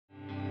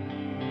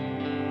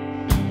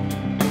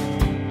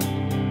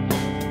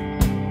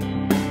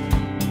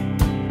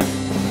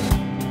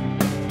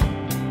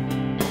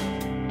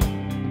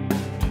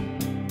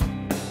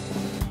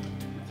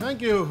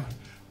Thank you.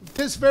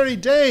 This very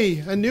day,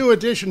 a new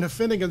edition of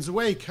Finnegan's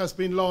Wake has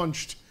been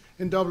launched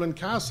in Dublin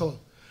Castle.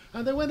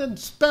 And they went and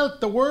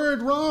spelt the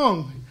word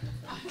wrong.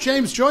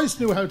 James Joyce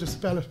knew how to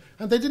spell it,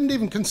 and they didn't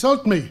even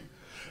consult me.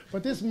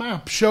 But this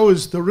map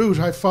shows the route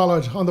I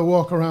followed on the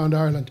walk around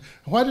Ireland.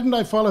 Why didn't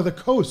I follow the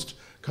coast?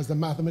 Because the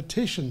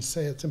mathematicians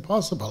say it's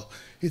impossible.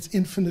 It's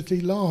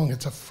infinitely long.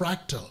 It's a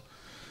fractal.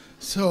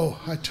 So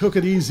I took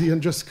it easy and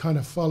just kind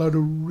of followed a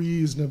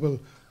reasonable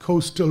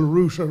coastal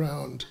route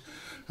around.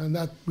 And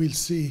that, we'll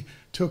see,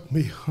 took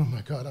me, oh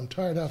my God, I'm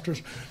tired after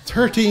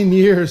 13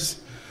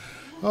 years.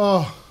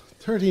 Oh,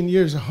 13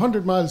 years,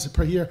 100 miles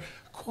per year,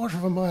 a quarter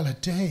of a mile a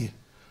day,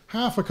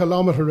 half a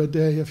kilometre a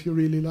day if you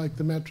really like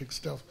the metric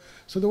stuff.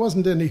 So there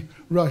wasn't any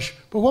rush.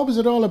 But what was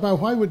it all about?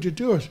 Why would you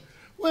do it?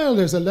 Well,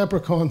 there's a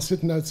leprechaun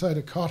sitting outside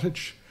a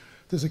cottage.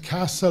 There's a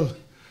castle.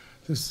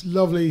 There's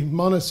lovely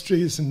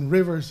monasteries and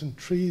rivers and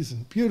trees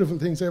and beautiful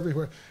things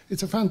everywhere.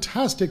 It's a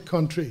fantastic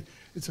country.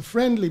 It's a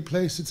friendly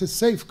place. It's a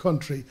safe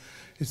country.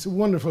 It's a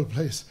wonderful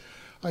place.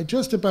 I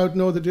just about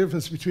know the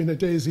difference between a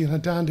daisy and a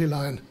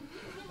dandelion.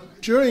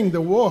 During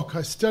the walk,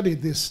 I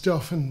studied this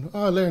stuff, and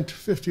I learned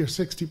 50 or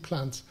 60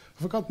 plants.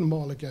 I've forgotten them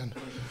all again.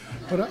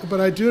 But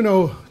I do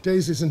know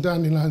daisies and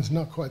dandelions,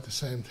 not quite the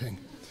same thing.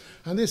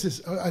 And this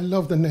is, I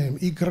love the name,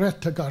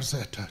 Igretta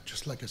Garzetta,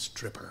 just like a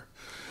stripper.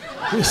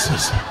 This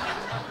is,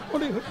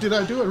 did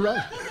I do it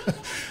right?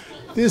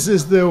 This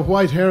is the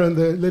white heron,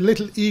 the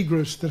little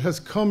egret that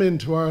has come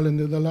into Ireland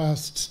in the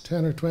last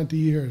 10 or 20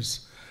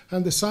 years.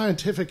 And the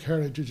scientific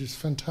heritage is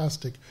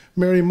fantastic.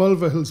 Mary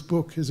Mulvihill's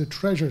book is a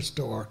treasure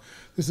store.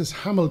 This is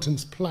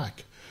Hamilton's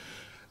plaque.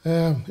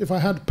 If I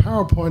had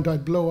PowerPoint,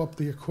 I'd blow up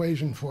the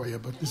equation for you,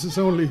 but this is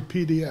only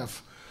PDF.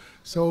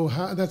 So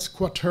that's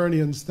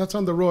quaternions. That's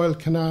on the Royal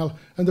Canal.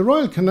 And the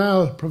Royal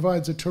Canal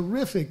provides a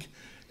terrific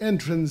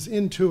entrance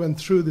into and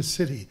through the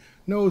city.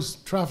 No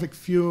traffic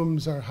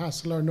fumes or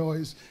hassle or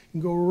noise.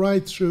 You can go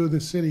right through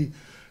the city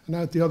and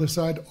out the other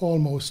side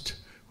almost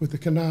with the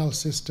canal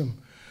system.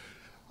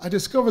 I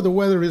discovered the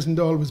weather isn't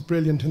always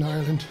brilliant in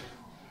Ireland.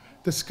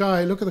 The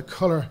sky, look at the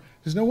colour.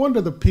 There's no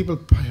wonder that people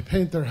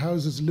paint their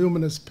houses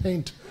luminous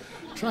paint.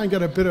 Try and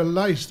get a bit of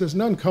light. There's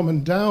none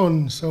coming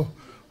down, so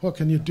what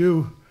can you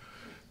do?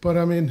 But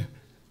I mean,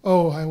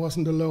 oh, I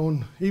wasn't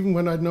alone, even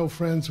when I'd no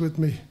friends with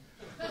me.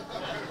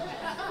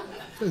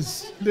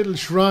 There's little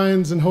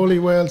shrines and holy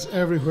wells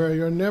everywhere.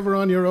 You're never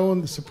on your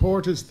own. The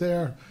support is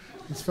there.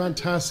 It's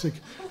fantastic.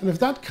 And if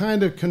that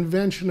kind of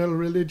conventional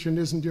religion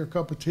isn't your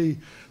cup of tea,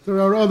 there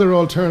are other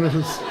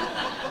alternatives.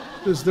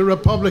 There's the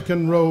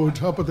Republican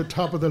Road up at the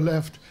top of the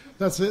left.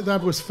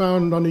 That was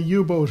found on a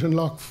U-boat in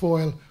Lough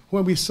Foyle.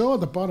 When we saw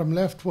the bottom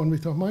left one, we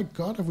thought, my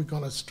God, have we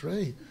gone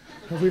astray?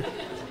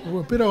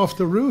 We're a bit off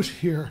the route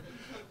here.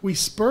 We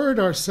spurred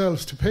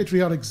ourselves to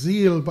patriotic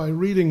zeal by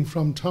reading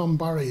from Tom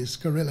Barry's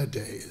Guerrilla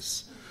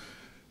Days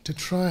to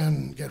try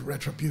and get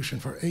retribution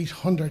for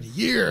 800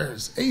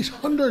 years.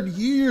 800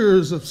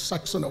 years of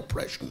Saxon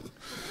oppression.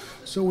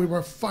 So we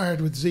were fired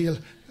with zeal.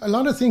 A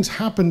lot of things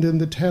happened in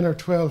the 10 or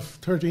 12,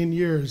 13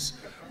 years.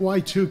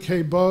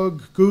 Y2K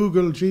bug,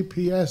 Google,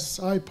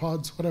 GPS,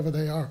 iPods, whatever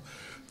they are.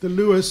 The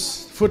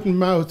Lewis, foot and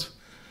mouth.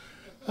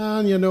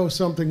 And you know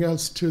something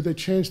else too, they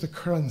changed the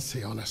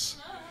currency on us.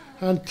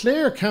 And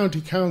Clare County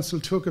Council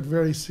took it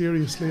very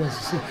seriously,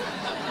 as you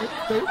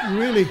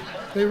see.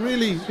 They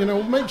really, you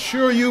know, make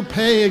sure you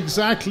pay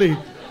exactly.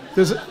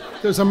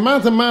 There's a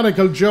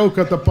mathematical joke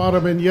at the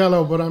bottom in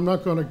yellow, but I'm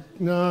not going to,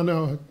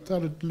 no,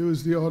 that'd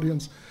lose the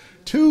audience.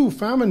 2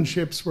 famine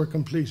ships were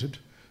completed.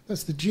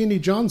 That's the Jeannie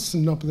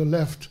Johnson up the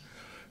left,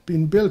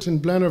 being built in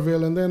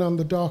Blennerville and then on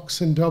the docks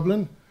in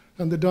Dublin,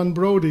 and the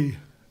Dunbrody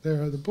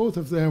there. Both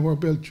of them were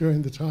built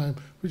during the time,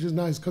 which is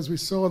nice because we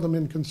saw them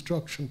in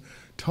construction.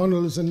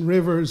 Tunnels and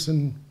rivers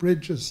and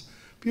bridges,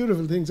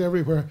 beautiful things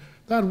everywhere.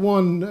 That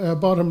one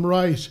bottom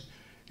right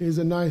is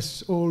a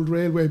nice old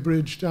railway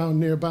bridge down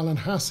near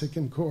Ballinhassig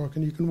in Cork,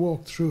 and you can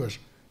walk through it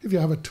if you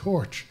have a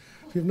torch.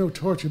 If you have no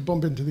torch, you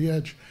bump into the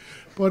edge.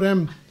 But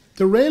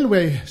the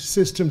railway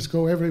systems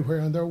go everywhere,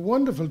 and they're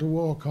wonderful to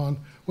walk on.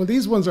 When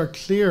these ones are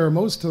clear,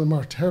 most of them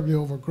are terribly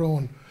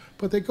overgrown,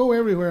 but they go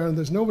everywhere, and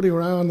there's nobody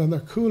around, and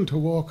they're cool to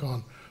walk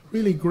on.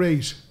 Really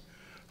great.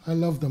 I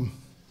love them.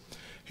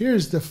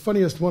 Here's the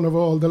funniest one of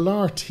all, the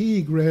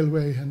Lartigue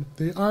Railway, and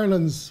the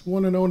Ireland's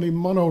one and only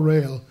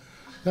monorail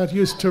that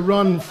used to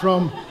run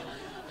from...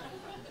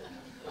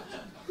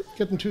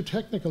 Getting too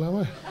technical, am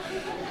I?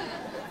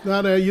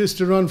 That used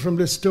to run from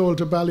Listowel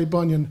to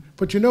Ballybunion.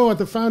 But you know, at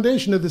the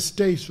foundation of the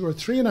state, there were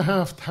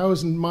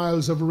 3,500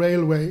 miles of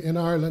railway in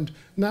Ireland.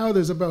 Now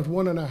there's about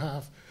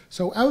 1.5.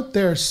 So out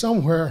there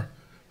somewhere,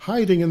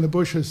 hiding in the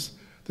bushes,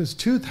 there's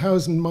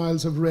 2,000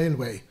 miles of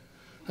railway.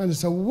 And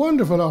it's a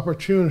wonderful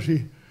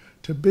opportunity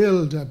to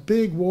build a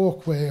big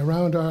walkway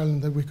around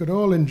Ireland that we could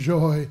all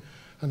enjoy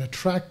and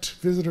attract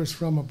visitors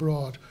from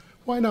abroad.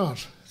 Why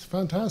not? It's a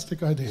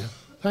fantastic idea.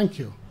 Thank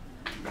you.